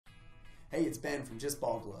Hey, it's Ben from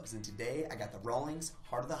JustBallGloves, and today I got the Rawlings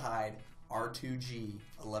Heart of the Hide R2G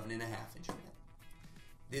 11.5 instrument.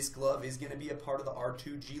 This glove is going to be a part of the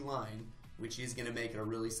R2G line, which is going to make it a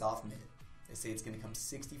really soft mid. They say it's going to come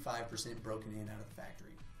 65% broken in out of the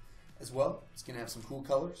factory. As well, it's going to have some cool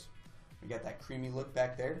colors. We got that creamy look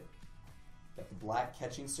back there. Got the black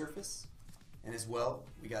catching surface. And as well,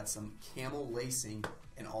 we got some camel lacing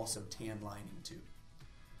and also tan lining too.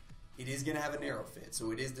 It is going to have a narrow fit,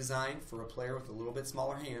 so it is designed for a player with a little bit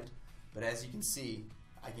smaller hand, but as you can see,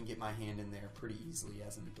 I can get my hand in there pretty easily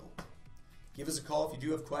as an adult. Give us a call if you do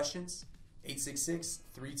have questions,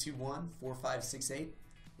 866-321-4568.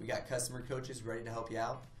 We got customer coaches ready to help you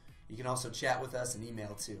out. You can also chat with us and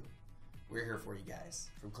email too. We're here for you guys,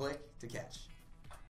 from click to catch.